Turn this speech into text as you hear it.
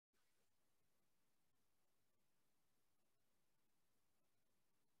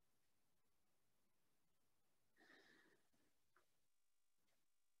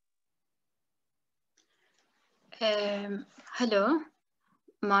Hello,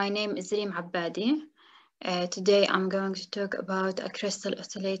 my name is Reem Abbadi. Today I'm going to talk about a crystal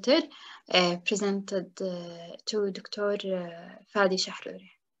oscillator presented to Dr. Fadi Shahruri.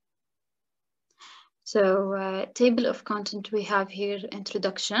 So, table of content we have here: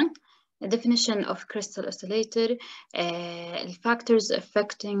 introduction, a definition of crystal oscillator, factors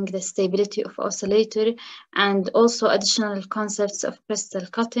affecting the stability of oscillator, and also additional concepts of crystal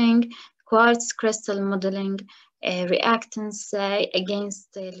cutting, quartz crystal modeling, reactance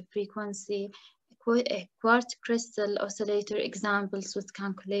against the frequency, quartz crystal oscillator examples with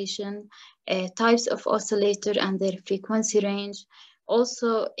calculation, types of oscillator and their frequency range,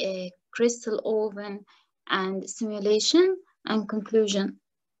 also a crystal oven and simulation, and conclusion.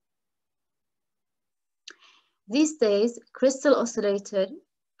 These days, crystal oscillators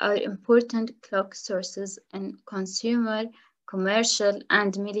are important clock sources in consumer, commercial,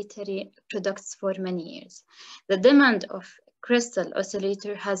 and military products for many years. The demand of crystal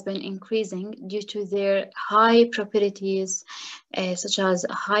oscillator has been increasing due to their high properties, such as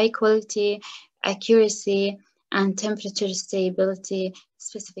high quality, accuracy, and temperature stability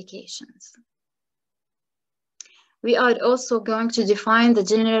specifications. We are also going to define the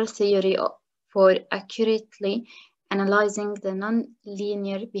general theory for accurately analyzing the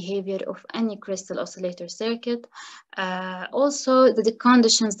non-linear behavior of any crystal oscillator circuit. Also, the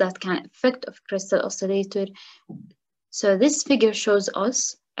conditions that can affect of crystal oscillator. So this figure shows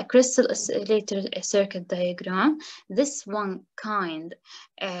us a crystal oscillator circuit diagram. This one kind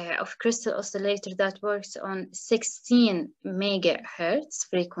of crystal oscillator that works on 16 megahertz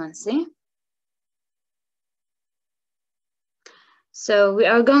frequency. So we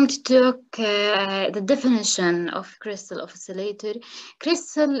are going to talk the definition of crystal oscillator.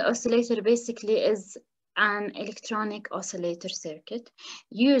 Crystal oscillator basically is an electronic oscillator circuit,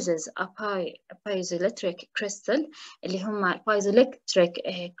 uses a piezoelectric crystal اللي هم piezoelectric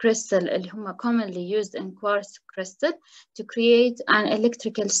crystal اللي هم commonly used in quartz crystal to create an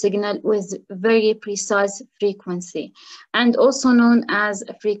electrical signal with very precise frequency, and also known as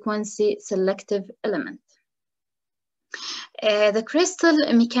a frequency selective element. The crystal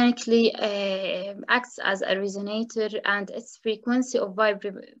mechanically acts as a resonator, and its frequency of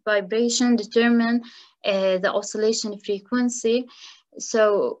vibration determine the oscillation frequency.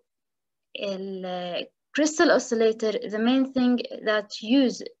 So, crystal oscillator, the main thing that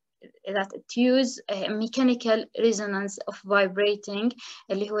it use mechanical resonance of vibrating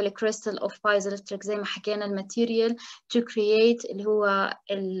اللي هو الكريستال of piezoelectric زي ما حكينا الماتيريال to create اللي هو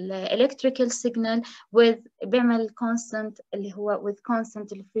electrical signal with بيعمل constant اللي هو with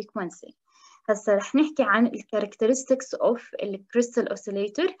constant frequency. هسا رح نحكي عن characteristics of الكريستال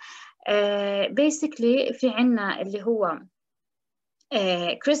oscillator. Basically في عنا اللي هو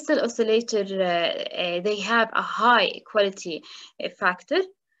crystal oscillator they have a high quality factor,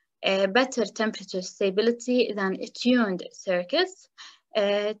 better temperature stability than tuned circuits.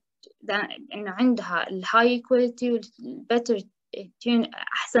 إنه عندها high quality better tune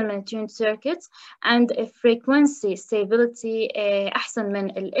أحسن من tuned circuits, and frequency stability أحسن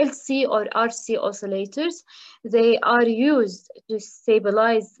من LC or RC oscillators. They are used to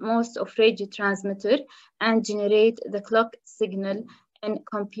stabilize most of radio transmitter and generate the clock signal in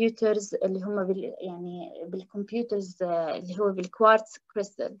computers اللي هم يعني بالcomputers اللي هو بالquartz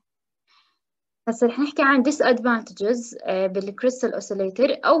crystal. هسا رح نحكي عن disadvantages بالكريستال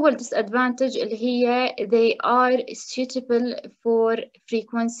oscillator. أول disadvantage اللي هي they are suitable for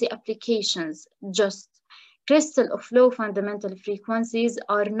frequency applications. Just crystal of low fundamental frequencies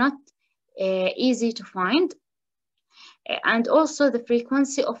are not easy to find, and also the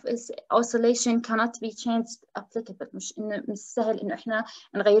frequency of oscillation cannot be changed applicable. مش سهل إنه إحنا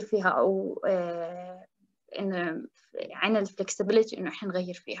نغير فيها أو إنه عنا الفلكسبيليتي إنه إحنا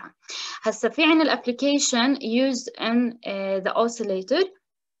نغير فيها. هسا في عنا الابليكيشن used in the oscillator.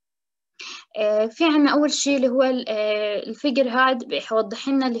 في عنا أول شيء اللي هو الفيجر هاد بيوضح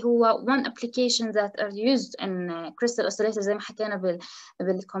لنا اللي هو one application that are used in crystal oscillator زي ما حكينا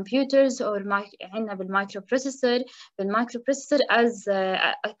بالcomputers or عنا بالمايكروبروسيسور as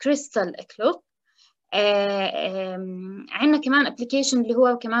a crystal clock. عندنا كمان application اللي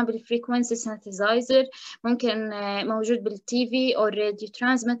هو كمان بالفريكونسي synthesizer، ممكن موجود بالتي في أو radio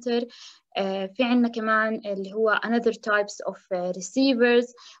transmitter. في عندنا كمان اللي هو another types of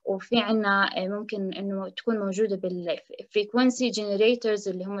receivers، وفي عندنا ممكن إنه تكون موجودة بالfrequency generators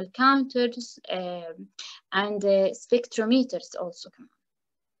اللي هم counters and spectrometers also كمان.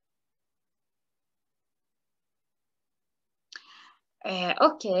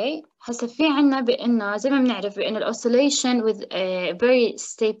 اوكي هسه في عنا بانه زي ما بنعرف بان الاوسيليشن with very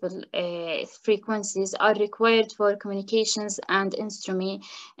stable frequencies are required for communications and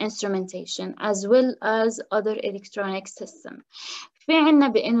instrumentation as well as other electronic system. في عنا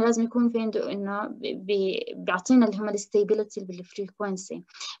بانه لازم يكون في عنده انه بيعطينا اللي هم الستابيليتي بالفريكونسي.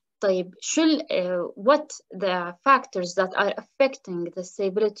 طيب شو what the factors that are affecting the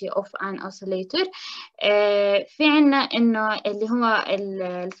stability of an oscillator. في عنا إنه اللي هو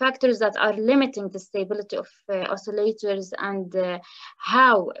ال factors that are limiting the stability of oscillators and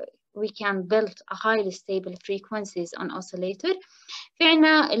how we can build a highly stable frequencies on oscillator. في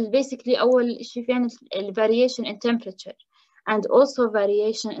عنا basically أول شيء في عنا variation in temperature and also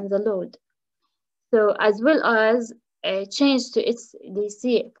variation in the load. So as well as change to its DC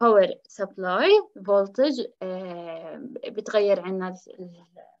power supply voltage بتغير عنا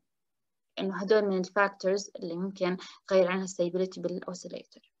إنه هدول من الفاكتورز اللي ممكن تغير عنها stability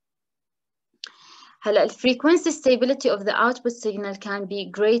بالأوسيليتر. هلا frequency stability of the output signal can be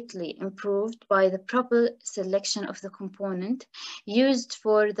greatly improved by the proper selection of the component used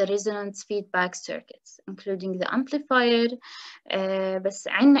for the resonance feedback circuits, including the amplifier. بس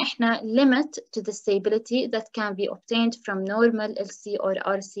عنا إحنا limit to the stability that can be obtained from normal LC or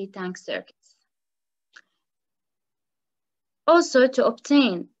RC tank circuits. Also, to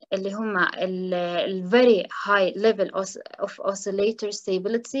obtain اللي هما ال very high level of oscillator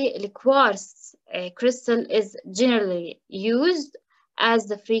stability, the quartz crystal is generally used as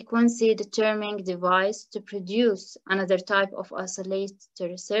the frequency determining device to produce another type of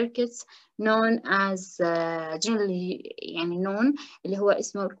oscillator circuits known as generally يعني known اللي هو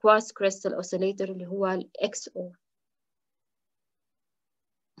اسمه quartz crystal oscillator اللي هو ال XO.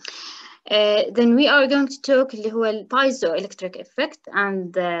 Then we are going to talk اللي هو ال piezoelectric effect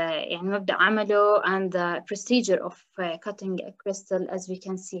and يعني مبدأ عمله and the procedure of cutting a crystal as we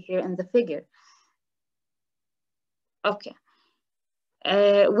can see here in the figure. Okay.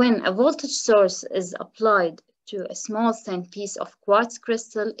 When a voltage source is applied to a small thin piece of quartz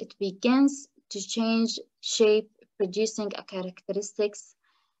crystal, it begins to change shape, producing a characteristics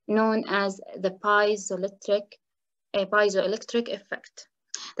known as the piezoelectric effect.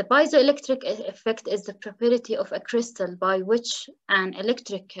 The piezoelectric effect is the property of a crystal by which an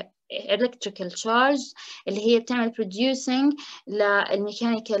electrical charge اللي هي بتعمل producing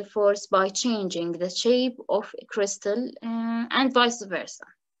mechanical force by changing the shape of a crystal and vice versa.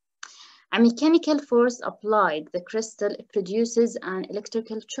 A mechanical force applied the crystal produces an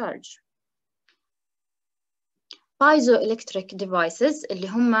electrical charge. Piezoelectric devices اللي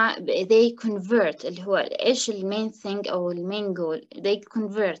هما they convert اللي هو إيش main thing أو main goal, they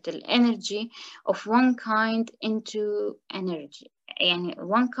convert the energy of one kind into energy يعني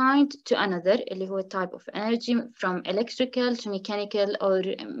one kind to another اللي هو type of energy from electrical to mechanical or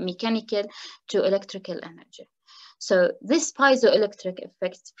mechanical to electrical energy. So this piezoelectric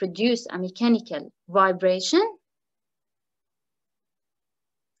effects produce a mechanical vibration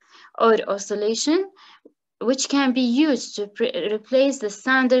or oscillation which can be used to replace the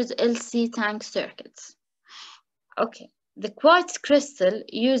standard LC tank circuits. Okay, the quartz crystal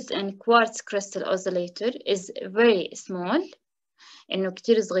used in quartz crystal oscillator is very small, إنه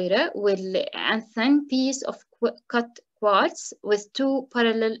كتير صغيرة, and thin piece of cut quartz with two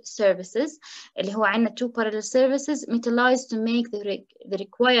parallel surfaces, اللي هو عنا two parallel surfaces metallized to make the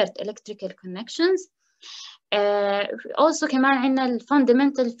required electrical connections. Also كمان عنا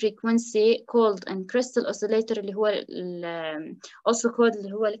fundamental frequency called in crystal oscillator اللي هو also called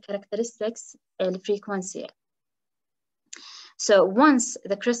اللي هو characteristics frequency. So once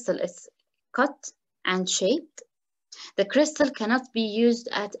the crystal is cut and shaped, the crystal cannot be used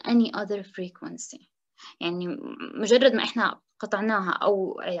at any other frequency. يعني مجرد ما إحنا قطعناها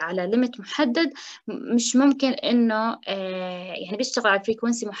أو على limit محدد مش ممكن إنه يعني بيشتغل على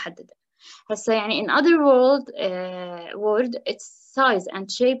frequency محددة. هسا يعني in other word its size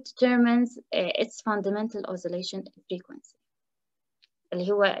and shape determines its fundamental oscillation frequency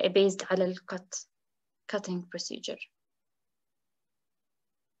اللي هو based على cutting procedure.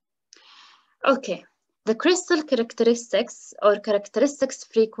 Okay, the crystal characteristics or characteristics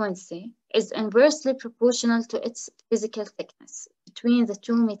frequency is inversely proportional to its physical thickness between the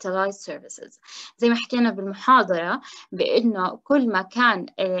two metallized surfaces. زي ما حكينا بالمحاضرة بأنه كل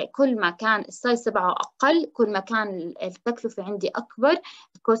ما كان السايز تبعه أقل كل ما كان التكلفة عندي أكبر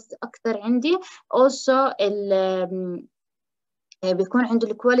الكوست أكثر عندي. Also بيكون عنده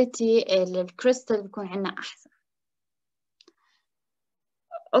الكواليتي الكريستال بيكون عندنا أحسن.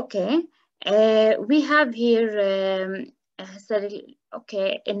 Okay. We have here هسه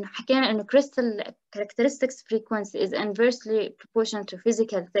اوكي إنه حكينا إنه crystal characteristics frequency is inversely proportional to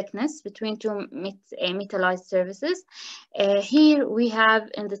physical thickness between two metallized surfaces. Here we have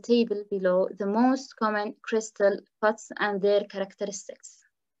in the table below the most common crystal cuts and their characteristics.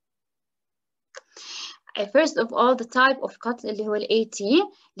 First of all the type of cut اللي هو ال AT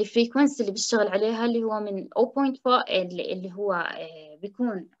الفريكونسي اللي بيشتغل عليها اللي هو من 0.5 اللي هو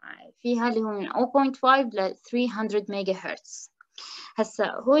بيكون فيها اللي هو من 0.5 ل 300 ميجا هرتز. هسا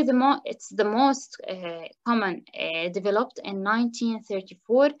هو it's the most common developed in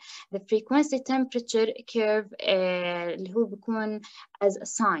 1934. The frequency temperature curve اللي هو بيكون as a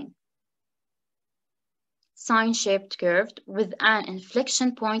sign-shaped curve with an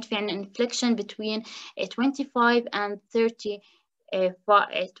inflection point في عنا inflection between 25 and 30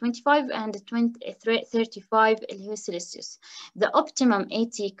 25 and 35 اللي هو Celsius. The optimum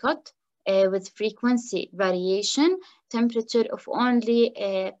AT cut with frequency variation temperature of only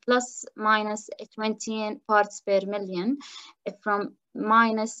plus minus 20 parts per million from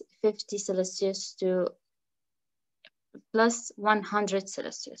minus 50 Celsius to plus 100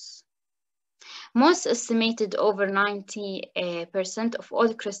 Celsius. Most estimated over 90% of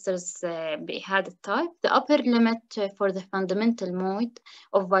all crystals had a type. The upper limit for the fundamental mode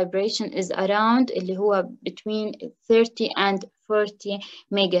of vibration is around اللي هو between 30 and 40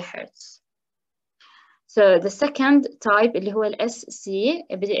 megahertz. So the second type اللي هو ال SC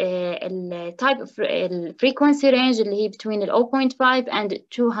ال type of frequency range اللي هي between ال 0.5 and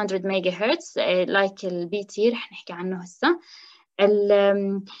 200 megahertz like ال BT رح نحكي عنه هسه.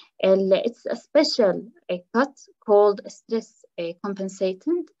 It's a special cut called stress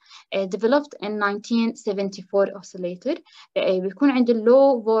compensated developed in 1974 oscillator. بيكون عنده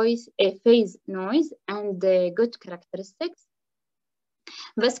low voice phase noise and good characteristics.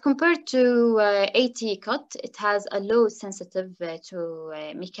 But compared to AT cut, it has a low sensitive to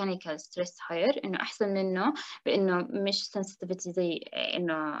mechanical stress higher. إنه أحسن منه بإنه مش sensitivity زي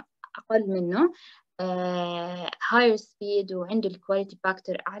إنه أقل منه. higher speed وعنده quality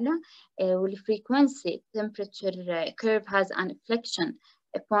factor أعلى والfrequency temperature curve has an inflection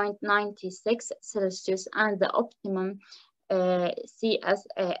 0.96 Celsius and the optimum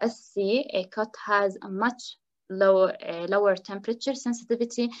SC cut has a much lower temperature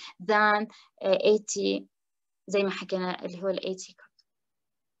sensitivity than AT زي ما حكينا اللي هو ال AT cut.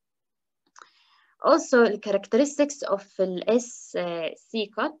 Also, the characteristics of the SC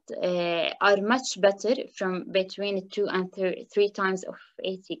cut are much better from between 2 and 3 times of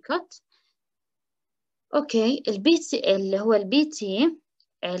AT cut. Okay, the BT اللي هو ال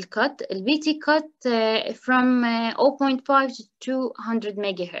BT cut from 0.5 to 200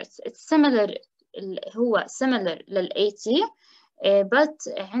 megahertz. It's similar هو similar لل AT but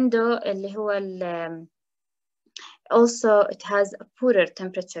عنده اللي هو also it has a poorer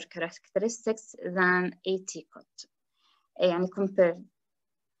temperature characteristics than AT cut يعني compared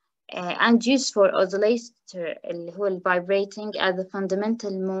and used for oscillator اللي هو vibrating at the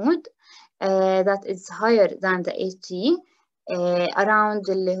fundamental mode that is higher than the AT around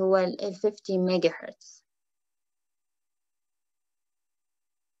اللي هو 50 megahertz.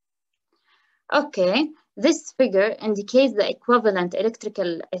 Okay, this figure indicates the equivalent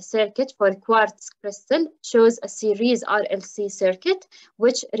electrical circuit for quartz crystal, shows a series RLC circuit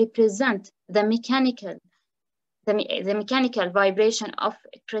which represent the mechanical vibration of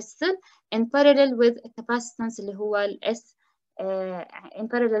crystal in parallel with capacitance اللي هو ال S in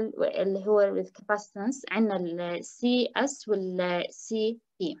parallel اللي هو with capacitance عندنا ال CS وال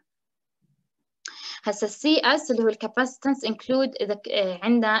CP. هسا CS اللي هو الكاباسيتنس include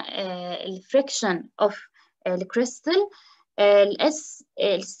عندنا friction of the crystal ال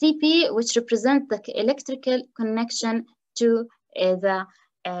CP which represent the electrical connection to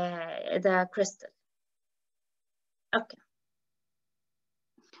the crystal. Okay.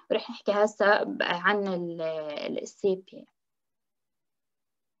 ورح نحكي هسا عن ال CP.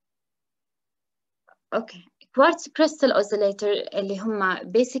 Okay. Quartz crystal oscillator اللي هم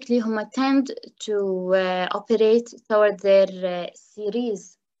basically هم tend to operate toward their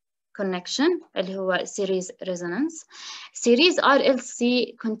series connection اللي هو series resonance. Series RLC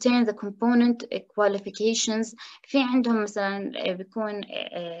contain the component qualifications. في عندهم مثلا بيكون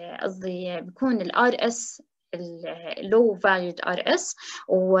قصدي بيكون ال RS low valued RS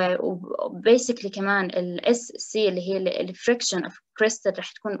و basically كمان ال SC اللي هي ال friction of crystal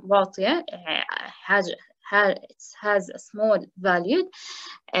رح تكون واطية حاجة it has a small value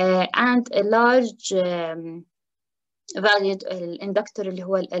and a large valued inductor اللي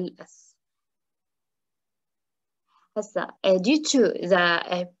هو ال LS. هسا due to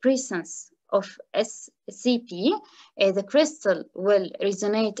the presence of SCP, the crystal will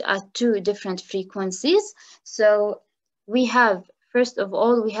resonate at two different frequencies. So we have, first of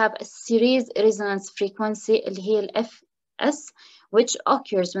all, we have a series resonance frequency اللي هي ال FS, which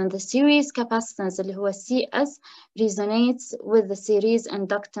occurs when the series capacitance اللي هو CS resonates with the series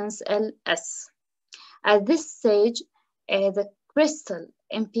inductance LS. At this stage, the crystal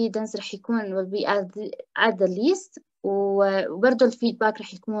impedance رح يكون will be at the least, وبرضه الفيدباك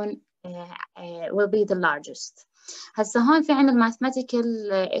رح يكون will be the largest. هسا هون في عنا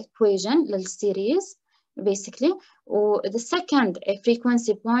mathematical equation للseries basically, the second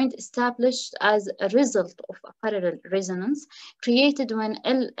frequency point established as a result of a parallel resonance created when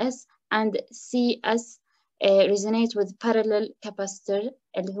LS and CS resonate with parallel capacitor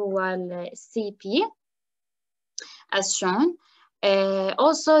اللي هو CP as shown.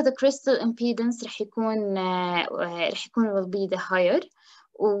 Also the crystal impedance رح يكون will be the higher,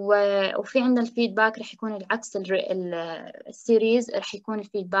 وفي عندنا الفيدباك رح يكون العكس السيريز رح يكون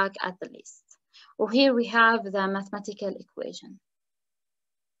الفيدباك at the least. Here we have the mathematical equation.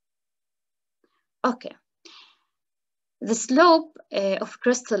 Okay. The slope of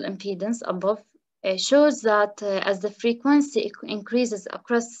crystal impedance above shows that as the frequency increases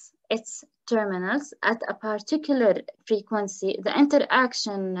across its terminals at a particular frequency, the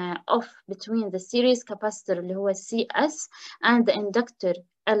interaction between the series capacitor اللي هو CS and the inductor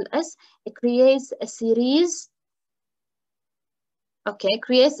LS creates a series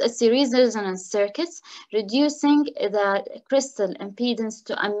resonance circuits, reducing the crystal impedance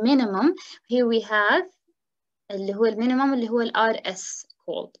to a minimum. Here we have اللي هو المينيمم اللي هو RS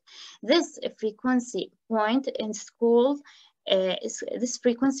called. This frequency point is called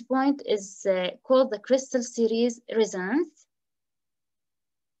called the crystal series resonance.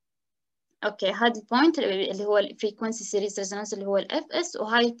 Okay, هذا البوينت اللي هو frequency series resonance اللي هو FS,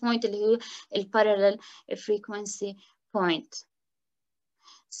 وهاي البوينت اللي هو parallel frequency point.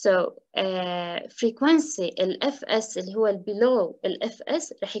 So frequency FS اللي هو below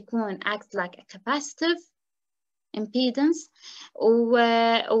FS رح يكون act like a capacitive impedance,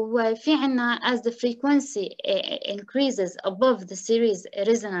 وفي عنا as the frequency increases above the series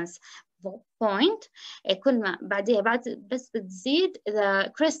resonance point, كل ما بعدها بس بتزيد the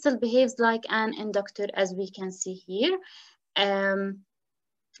crystal behaves like an inductor as we can see here,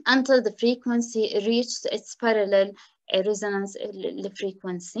 until the frequency reaches its parallel resonance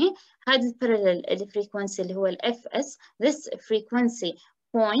frequency. هذا البارallel frequency اللي هو FS. This frequency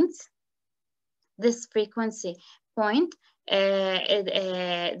point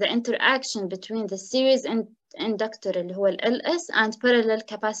the interaction between the series and inductor اللي هو LS and parallel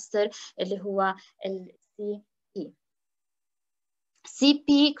capacitor اللي هو CP.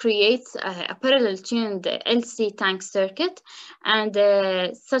 CP creates a parallel tuned LC tank circuit, and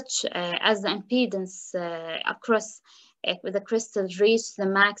such as the impedance across the crystal reach the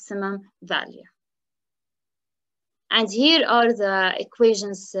maximum value. And here are the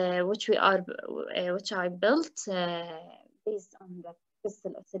equations which I built based on the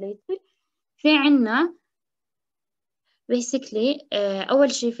crystal oscillator. في عنا basically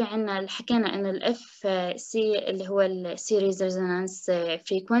أول شيء في عنا حكينا إنه ال FC اللي هو ال series resonance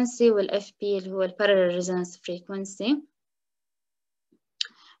frequency وال FP اللي هو ال parallel resonance frequency.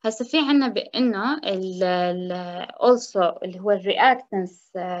 هسا في عنا بأنه also اللي هو ال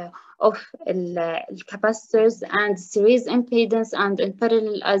reactance of the capacitors and series impedance and in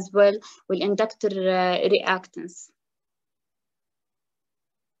parallel as well with inductor reactance.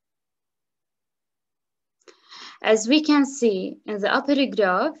 As we can see in the upper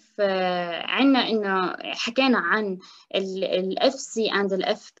graph, عنا إنه حكينا عن ال FC and the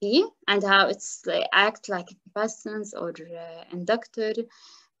FP and how it's act like a capacitance or inductor.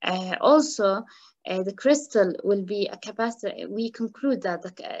 Also, the crystal will be a capacitor. We conclude that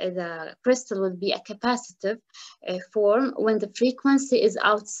the crystal will be a capacitive form when the frequency is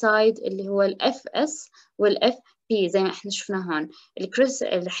outside اللي هو ال FS وال FP زي ما احنا شفنا هون. الكريستال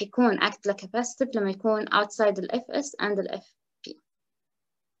اللي حيكون act like capacitive لما يكون outside ال FS and ال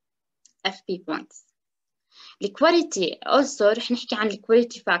FP points. Liquidity also رح نحكي عن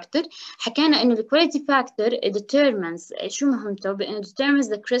liquidity factor. حكينا إنه liquidity factor determines شو مهمته بإنه determines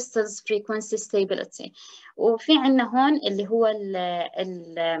the crystal's frequency stability. وفي عنا هون اللي هو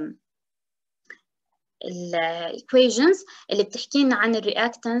ال equations اللي بتحكي لنا عن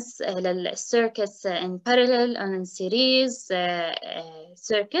reactance للcircuits in parallel and in series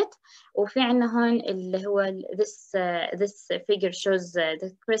circuit. وفي عنا هون اللي هو this figure shows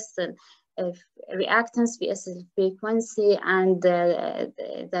the crystal reactance vs frequency and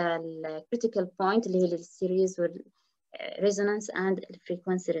the critical point اللي هي series resonance and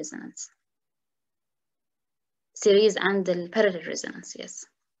frequency resonance. series and the parallel resonance. Yes.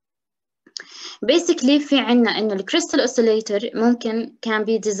 Basically في عنا إنه the crystal oscillator ممكن can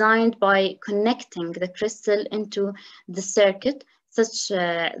be designed by connecting the crystal into the circuit such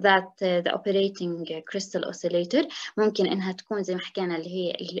that the operating crystal oscillator ممكن إنها تكون زي ما حكينا اللي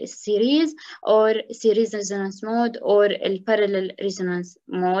هي السيريز or series resonance mode or parallel resonance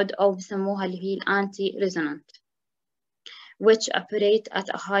mode أو بسموها اللي هي الانتي resonant which operate at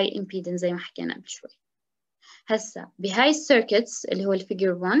a high impedance زي ما حكينا قبل شوي. هسا بهاي السيركتس اللي هو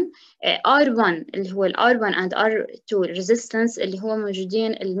الفيجر 1 R1 اللي هو ال R1 and R2 resistance اللي هو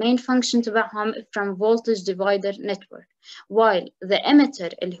موجودين المين function تبعهم from voltage divider network while the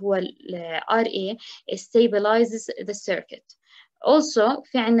emitter اللي هو ال RA stabilizes the circuit. Also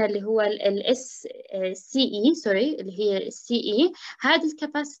في عنا اللي هو ال SCE اللي هي ال CE هذا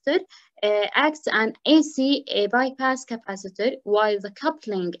الكاباسيتور acts an AC bypass capacitor while the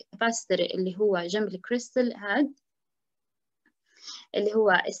coupling capacitor اللي هو جنب الكريستال هاد اللي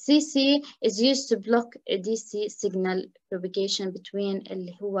هو CC is used to block a DC signal propagation between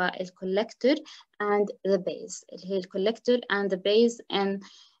اللي هو collector and the base اللي هي collector and the base in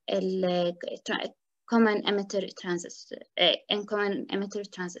common emitter transistor in common emitter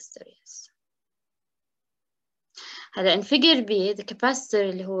transistor. Yes. هذا in figure B the capacitor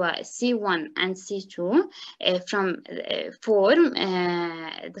اللي هو C1 and C2 from form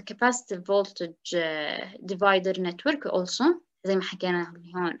the capacitive voltage divider network also زي ما حكينا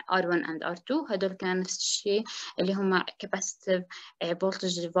هون R1 and R2 هدول كان نفس الشيء اللي هم capacitive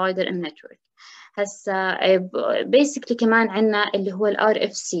voltage divider network. هسا basically كمان عنا اللي هو ال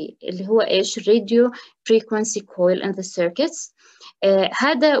RFC اللي هو إيش radio frequency coil in the circuits.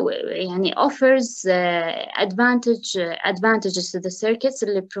 هذا يعني offers advantages to the circuits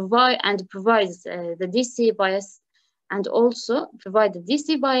اللي provides the DC bias and also provide the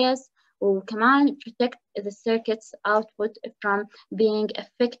DC bias وكمان protect the circuit's output from being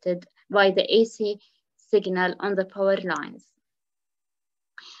affected by the AC signal on the power lines.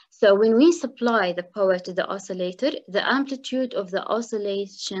 So when we supply the power to the oscillator, the amplitude of the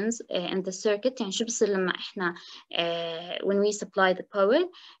oscillations in the circuit يعني شو بصير لما إحنا when we supply the power,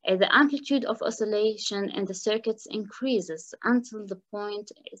 the amplitude of oscillation in the circuits increases until the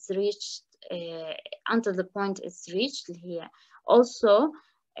point is reached اللي هي also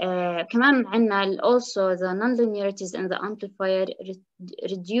كمان عنا also the nonlinearities in the amplifier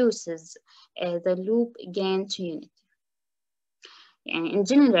reduces the loop gain to unity. يعني in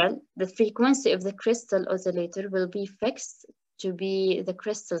general, the frequency of the crystal oscillator will be fixed to be the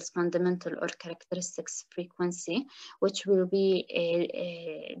crystal's fundamental or characteristics frequency, which will be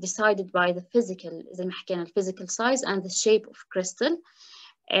decided by the physical, زي ما حكينا, physical size and the shape of crystal.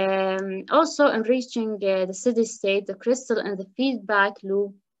 Also, in reaching the steady state, the crystal and the feedback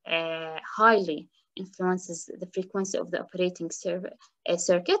loop highly influences the frequency of the operating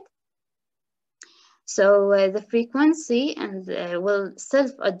circuit. So the frequency and will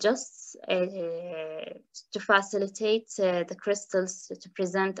self-adjust to facilitate the crystals to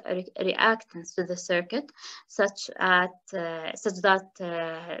present a reactance to the circuit, such that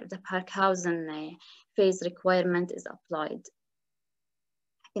the Parkhausen phase requirement is applied.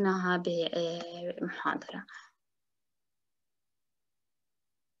 حكيناها بمحاضرة.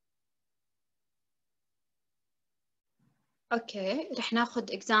 Okay, رح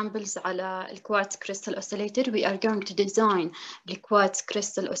ناخد examples على quartz crystal oscillator. We are going to design the quartz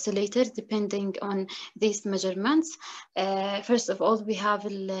crystal oscillator depending on these measurements. First of all, we have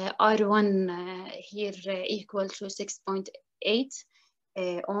the R1 here equal to 6.8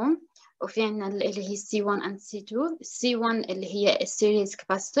 ohm. وفي عنا اللي هي C1 and C2. C1 اللي هي series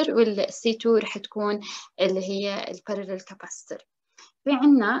capacitor وال C2 رح تكون اللي هي parallel capacitor. في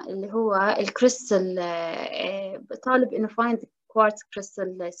عنا اللي هو الكريستال طالب إنه find the quartz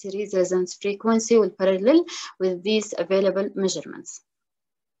crystal series resonance frequency والparallel with these available measurements.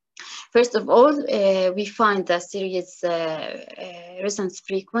 First of all, we find the series resonance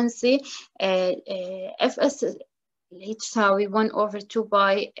frequency Fs اللي هي تساوي 1/2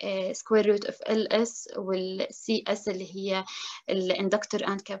 باي square root of Ls وال Cs اللي هي الاندكتور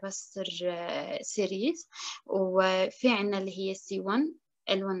and capacitor series وفي عنا اللي هي C1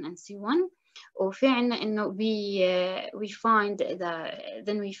 L1 and C1 وفي عنا إنه we find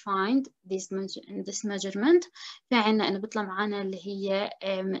this measurement في عنا إنه بيطلع معنا اللي هي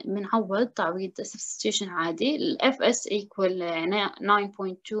بنعوض تعويض substitution عادي ال Fs equal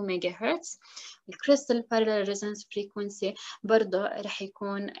 9.2 megahertz. الكريستال parallel resonance frequency برضه رح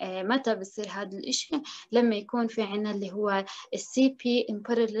يكون متى بصير هذا الإشي لما يكون في عنا اللي هو CP in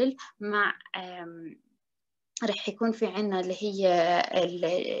parallel مع رح يكون في عنا اللي هي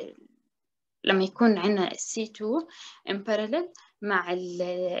لما يكون عندنا C2 in parallel مع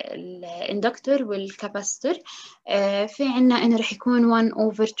الاندكتور والكاباستور. في عندنا انه رح يكون 1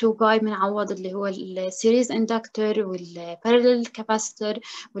 over 2 باي بنعوض اللي هو السيريز اندكتور والبارallel كاباستور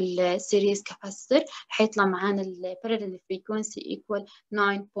والسيريز كاباستور، حيطلع معانا البارallel frequency equal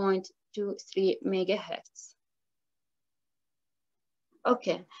 9.23 ميجا هرتز.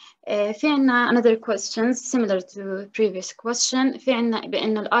 Okay. في عنا another questions similar to previous question. في عنا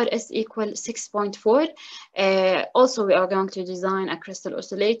بأن ال RS equal 6.4. Also we are going to design a crystal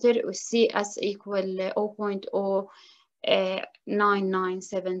oscillator with CS equal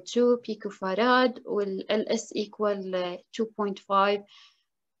 0.09972 picofarad وال LS equal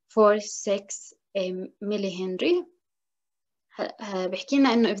 2.546 millihenry. بحكي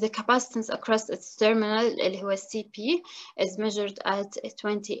لنا إنه if the capacitance across its terminal اللي هو CP is measured at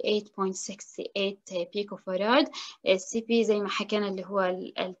 28.68 picofarad. CP زي ما حكينا اللي هو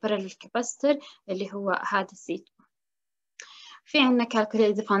البارallel capacitor اللي هو هذا C2. في عنا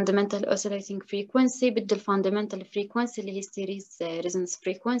calculate the fundamental oscillating frequency. بده fundamental frequency اللي هي series resonance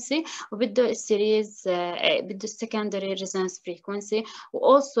frequency، وبده series بده secondary resonance frequency،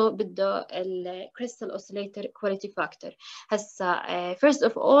 و also بده crystal oscillator quality factor. هسا first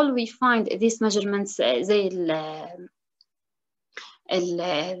of all we find these measurements زي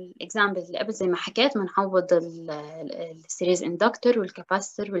الاكزامبل اللي قبل زي ما حكيت، بنعوض السيريز اندكتور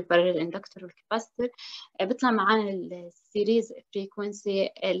والكاباستور والبارallel اندكتور والكاباستور، بيطلع معانا السيريز فريكونسي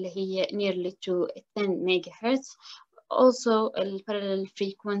اللي هي nearly to 10 ميجا هرتز. also البارallel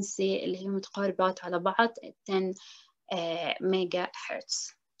frequency اللي هي متقاربات على بعض 10 ميجا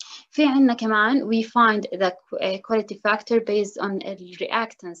هرتز. في عنا كمان we find the quality factor based on the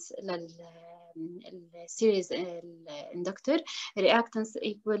reactance السيريز الاندكتور. reactance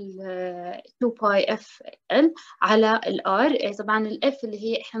equal 2 باي اف ال على الار. طبعا الاف اللي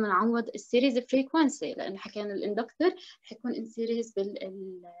هي احنا بنعوض السيريز فريكونسي لان حكينا الاندكتور حيكون ان سيريز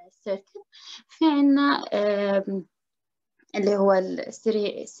بالسيركت. في عنا اللي هو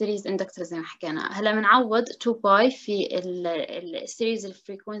السيريز اندكتور زي ما حكينا. هلا بنعوض 2 باي في السيريز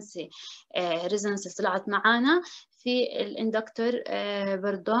الفريكونسي ريزونانس طلعت معانا في الاندكتور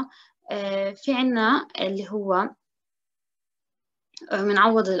برضه. في عنا اللي هو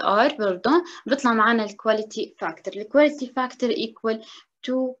بنعوض الار برضه بيطلع معنا الكواليتي فاكتور. الكواليتي فاكتور equal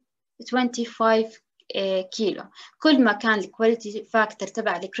to 25 كيلو. كل ما كان الكواليتي فاكتور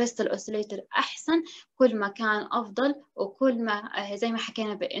تبع الكريستال اوسيليتر احسن كل ما كان افضل، وكل ما زي ما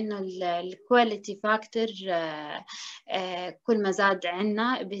حكينا بانه الكواليتي فاكتور كل ما زاد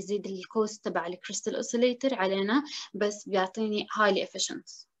عنا بيزيد الكوست تبع الكريستال اوسيليتر علينا، بس بيعطيني highly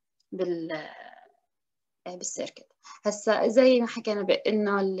efficient بالسيركت. هسا زي ما حكينا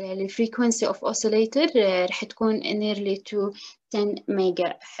بانه الفريكونسي اوف اوسيليتر رح تكون nearly to 10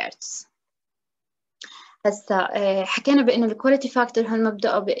 ميجا هرتز. هسا حكينا بانه الكواليتي فاكتور هون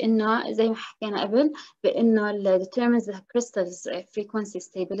مبدأه بانه زي ما حكينا قبل بانه determines the crystal's frequency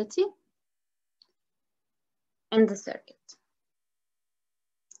stability in the circuit.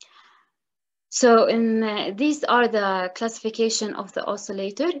 So these are the classification of the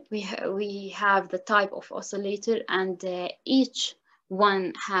oscillator. We have the type of oscillator and each one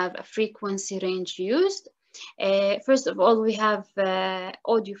have a frequency range used. First of all, we have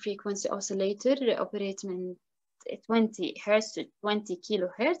audio frequency oscillator operating in 20 Hz to 20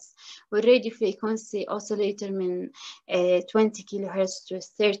 kilohertz, والradio frequency oscillator من 20 kilohertz to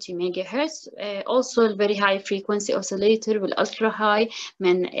 30 megahertz. Also the very high frequency oscillator والultra high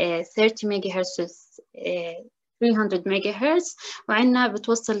من 30 megahertz to 300 megahertz، وعندنا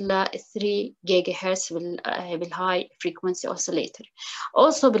بتوصل ل 3 gigahertz بالhigh frequency oscillator.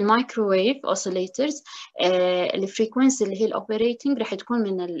 Also بالmicrowave oscillators الفريكونسي اللي هي الاوبريتنج راح تكون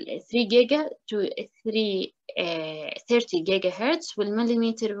من 3 جيجا to 30 جيجا هرتز،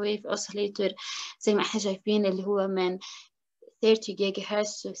 والمليمتر ويف اوسيليتور زي ما احنا شايفين اللي هو من 30 جيجا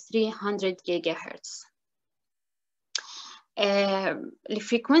هرتز to 300 جيجا هرتز. The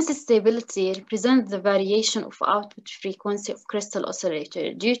frequency stability represents the variation of output frequency of crystal oscillator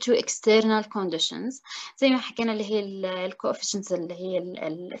due to external conditions. زي ما حكينا اللي هي ال coefficients اللي هي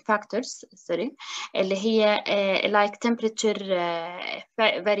ال factors sorry اللي هي like temperature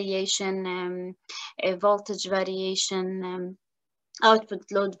variation, voltage variation, output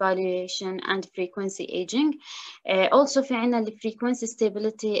load variation and frequency aging. Also في عنا the frequency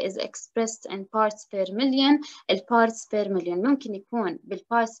stability is expressed in parts per million. parts per million ممكن يكون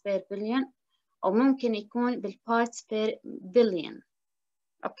parts per billion أو ممكن يكون parts per billion.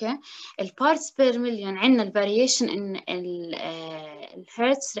 اوكي parts per million عندنا variation in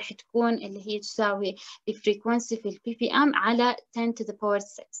الهرتز رح تكون اللي هي تساوي الفريكونسي في البي بي ام على 10 to the power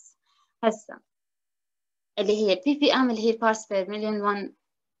 6. هسا اللي هي البي بي ام اللي هي parts per million 1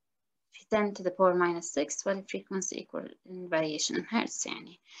 في 10 to the power minus 6 والfrequency equal variation in hertz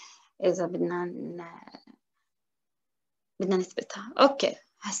يعني إذا بدنا نثبتها. أوكي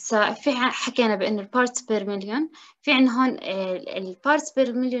هسا في حكينا بأنه البارتس بير مليون، في عندنا هون البارتس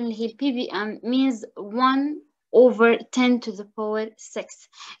بير مليون اللي هي البي بي ام means 1 over 10 to the power 6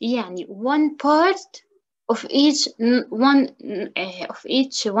 يعني 1 part of each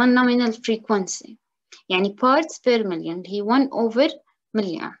one nominal frequency يعني parts per million اللي هي 1 over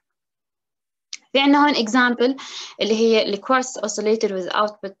million. في عندنا هون example اللي هي الكوارتز oscillator with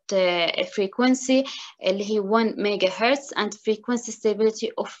output frequency اللي هي 1 megahertz and frequency stability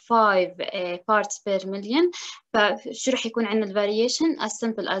of 5 parts per million. فشو رح يكون عندنا الفاريشن as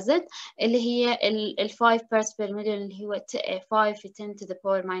simple as it اللي هي ال 5 parts per million اللي هو 5 في 10 to the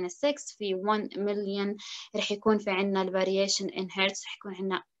power minus 6 في 1 million رح يكون في عندنا الفاريشن in hertz رح يكون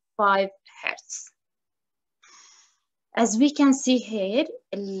عندنا 5 hertz. As we can see here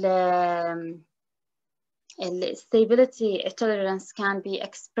stability tolerance can be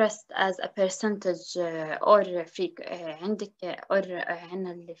expressed as a percentage or عندك or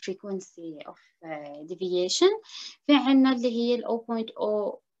عندنا ال frequency of deviation. في عندنا اللي هي ال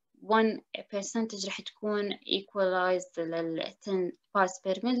 0.01% رح تكون equalized لل 10 parts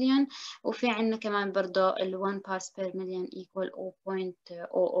per million وفي عندنا كمان برضه ال 1 parts per million equal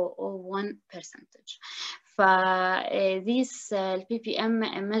 0.0001%. ف this PPM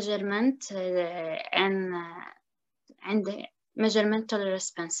measurement and عند measurement tolerance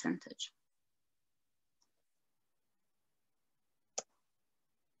percentage.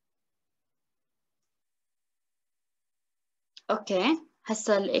 اوكي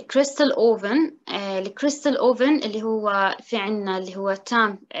هسا الكريستال اوفن الكريستال اوفن اللي هو في عنا اللي هو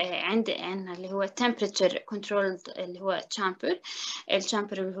عندنا اللي هو temperature controlled اللي هو chamber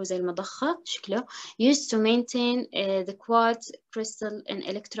الشامبر اللي هو زي المضخة شكله used to maintain the quartz crystal in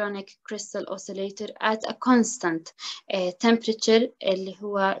electronic crystal oscillator at a constant temperature اللي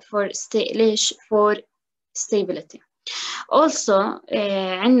هو ليش for stability. Also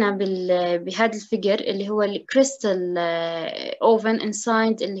عندنا بهذا الفيجر اللي هو الكريستال اوفن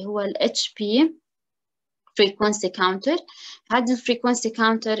inside اللي هو ال HP frequency counter. هذا الفريكونسي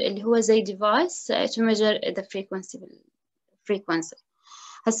كاونتر اللي هو زي device to measure the frequency.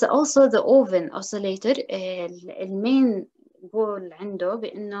 هسا also the oven oscillator المين goal عنده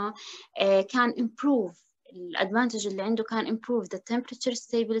بأنه can improve الادفانتج اللي عنده كان improve the temperature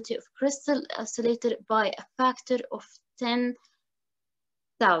stability of crystal oscillator by a factor of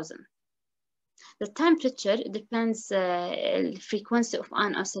 10,000. The temperature depends the frequency of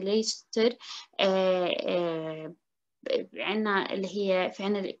an oscillator عنا اللي هي في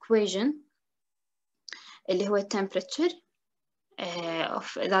عنا الإيكويشن اللي هو temperature of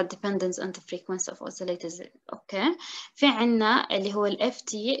that depends on the frequency of oscillators. okay. في عنا اللي هو ال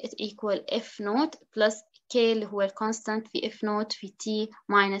FT equal F naught plus K اللي هو الكونستانت في F naught في T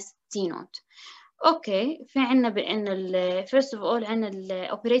minus T naught. اوكي في عنا بأن first of all عنا ال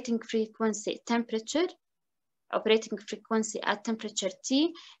operating frequency temperature operating frequency at temperature T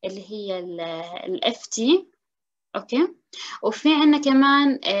اللي هي ال FT. اوكي وفي عنا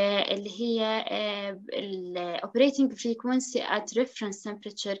كمان اللي هي ال operating frequency at reference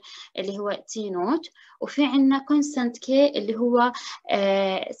temperature اللي هو T naught وفي عنا constant K اللي هو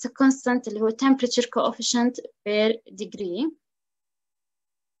constant اللي هو temperature coefficient per degree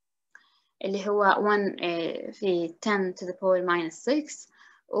اللي هو 1 في 10 to the power minus 6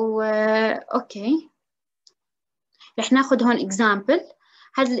 اوكي رح ناخد هون example.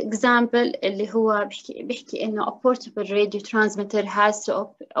 هذا الإكزامبل اللي هو بيحكي إنه a portable radio transmitter has to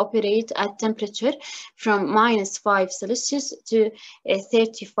operate at temperature from -5 Celsius to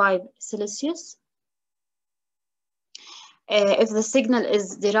 35 Celsius. If the signal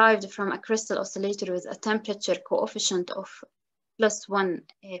is derived from a crystal oscillator with a temperature coefficient of +1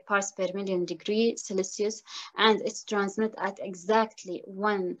 parts per million degree Celsius and it's transmit at exactly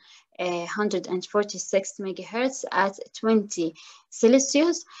 146 megahertz at 20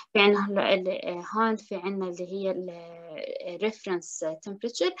 Celsius. في عنا هون في عنا اللي هي reference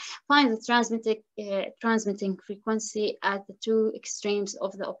temperature. Find the transmitting frequency at the two extremes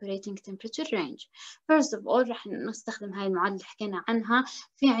of the operating temperature range. First of all رح نستخدم هاي المعادلة اللي حكينا عنها.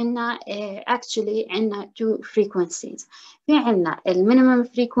 في عنا actually عنا two frequencies. في عنا المينيمم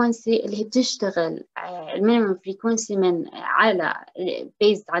فريكونسي اللي هي بتشتغل المينيمم فريكونسي من على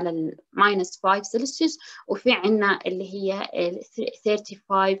based على ال -5 سلسيوس وفي عنا اللي هي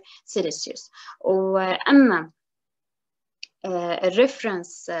 35 سلسيوس. وأما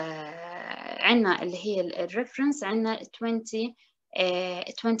الريفرنس عنا اللي هي الريفرنس عنا 20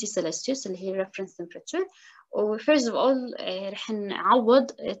 20 سلسيوس اللي هي reference temperature. و first of all رح نعوض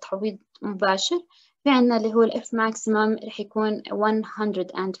تعويض مباشر. في عنا اللي هو ال F maximum رح يكون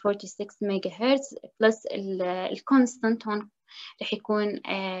 146 ميجا هرتز plus ال constant هون رح يكون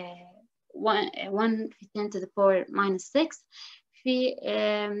 1 في 10 to the power minus 6 في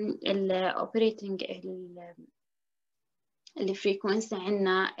ال operating اللي frequency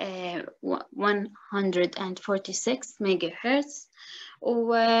عنا 146 ميجا هرتز.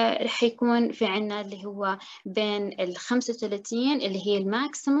 ورح يكون في عنا اللي هو بين ال 35 اللي هي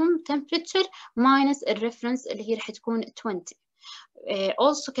الماكسيموم temperature minus الريفرنس اللي هي رح تكون 20.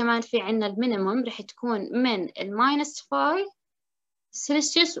 also كمان في عنا المينيموم رح تكون من ال minus 5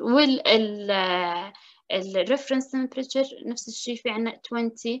 سلسيوس الريفرنس temperature نفس الشيء في عنا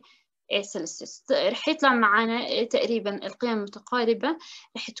 20 سلسيوس. رح يطلع معنا تقريبا القيم متقاربة.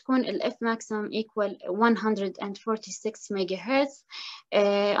 رح تكون ال F maximum equal 146 ميجا هرتز.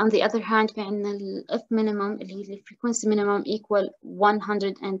 on the other hand في عنا ال F minimum اللي هي ال frequency minimum equal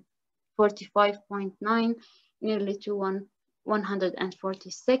 145.9 nearly to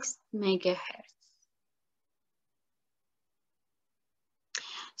 146 ميجا هرتز.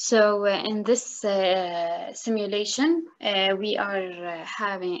 So in this simulation, we are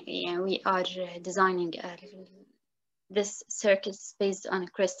designing this circuits based on a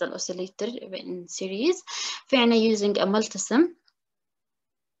crystal oscillator in series. في عنا using a multisim.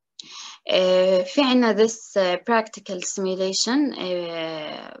 في عنا this practical simulation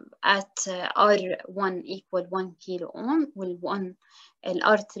at R1 equal 1 kilo ohm وال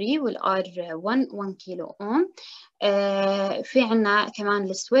R3 وال R1 1 كيلو أوم. في عنا كمان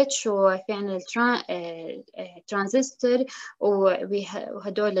السويتش وفي عنا الترانزستور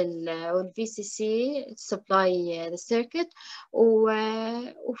وهدول ال VCC supply the circuit.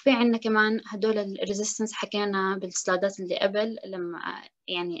 وفي عنا كمان هدول الريزيستنس حكينا بالسلايدات اللي قبل لما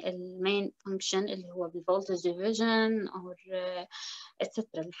يعني المين فانكشن اللي هو بالفولتج ديفيجن أو etc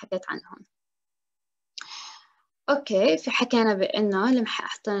اللي حكيت عنهم. اوكي في حكينا بانه لما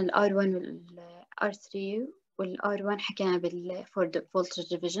حطينا ال R1 وال R3 وال R1 حكينا for the voltage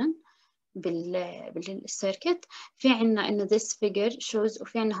division بالسيركت. في عنا انه this figure shows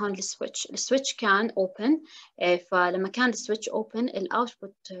وفي عنا هون السويتش كان open. فلما كان السويتش open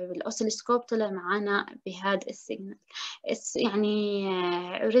الاوتبوت بالاوسيلوسكوب طلع معنا بهذا السيجنال. يعني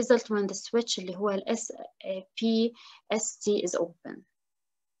result when the switch اللي هو ال SPST is open.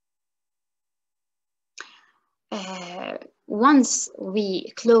 Once we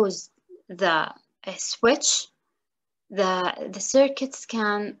close the switch, the circuits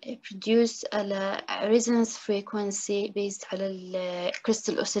can produce a resonance frequency based على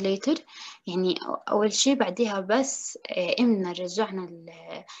crystal oscillator. يعني أول شيء بعدها بس إمنا رجعنا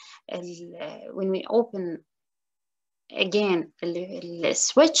when we open again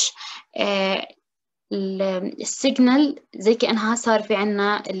السويتش السيجنال زي كأنها صار في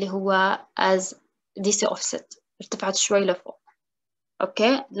عنا اللي هو as DC offset ارتفعت شوي لفوق.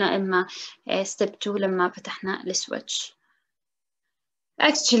 اوكي لما step 2 لما فتحنا السويتش.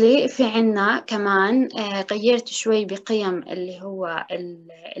 actually في عنا كمان غيرت شوي بقيم اللي هو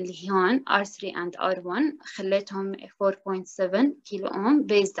اللي هون R3 and R1 خليتهم 4.7 كيلو أوم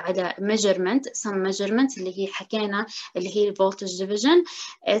based على some measurement اللي هي حكينا اللي هي voltage division.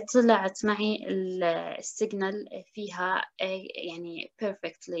 طلعت معي السيجنال فيها يعني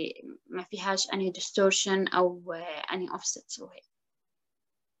perfectly ما فيهاش any distortion أو any offset.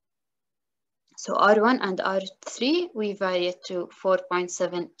 So R1 and R3 we vary it to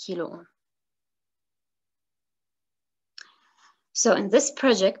 4.7 kilo ohm. So in this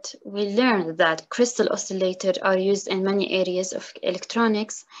project, we learned that crystal oscillators are used in many areas of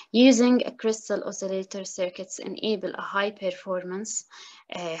electronics. Using a crystal oscillator circuits enable a high performance,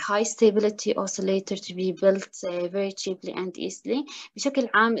 high stability oscillator to be built very cheaply and easily. بشكل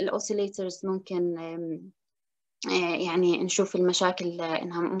عام الأوسيليترز ممكن يعني نشوف المشاكل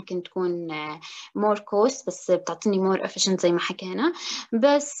إنها ممكن تكون more cost بس بتعطيني more efficient زي ما حكينا.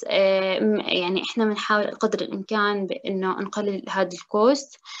 بس يعني إحنا بنحاول قدر الإمكان بإنه نقلل هذا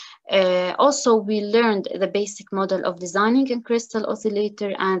الكوست. Also we learned the basic model of designing a crystal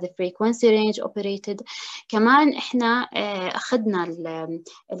oscillator and the frequency range operated. كمان إحنا أخذنا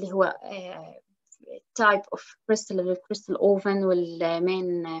اللي هو type of crystal الكريستال oven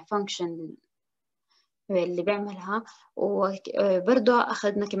والmain function اللي بيعملها. وبرضه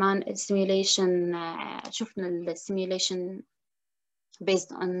أخذنا كمان السيميوليشن شفنا السيميوليشن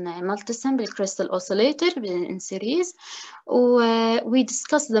based on multi-sample crystal oscillator in series. We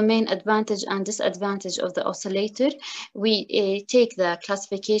discuss the main advantage and disadvantage of the oscillator. We take the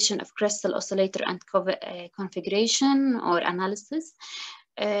classification of crystal oscillator and configuration or analysis.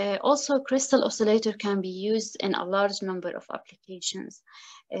 Also, crystal oscillator can be used in a large number of applications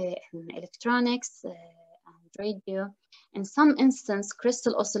in electronics and radio. In some instances,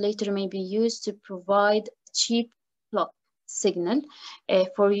 crystal oscillator may be used to provide cheap clock signal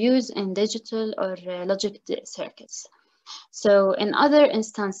for use in digital or logic circuits. So in other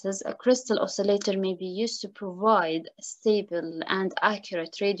instances, a crystal oscillator may be used to provide a stable and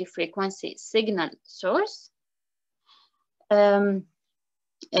accurate radio frequency signal source.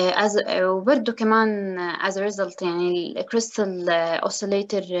 وبرضه كمان as a result يعني ال crystal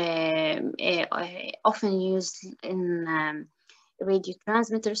oscillator often used in radio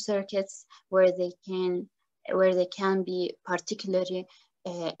transmitter circuits where they can be particularly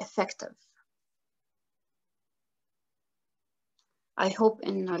effective. I hope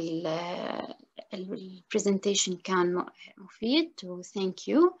إن ال presentation كان مفيد. Thank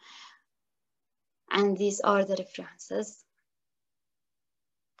you. And these are the references.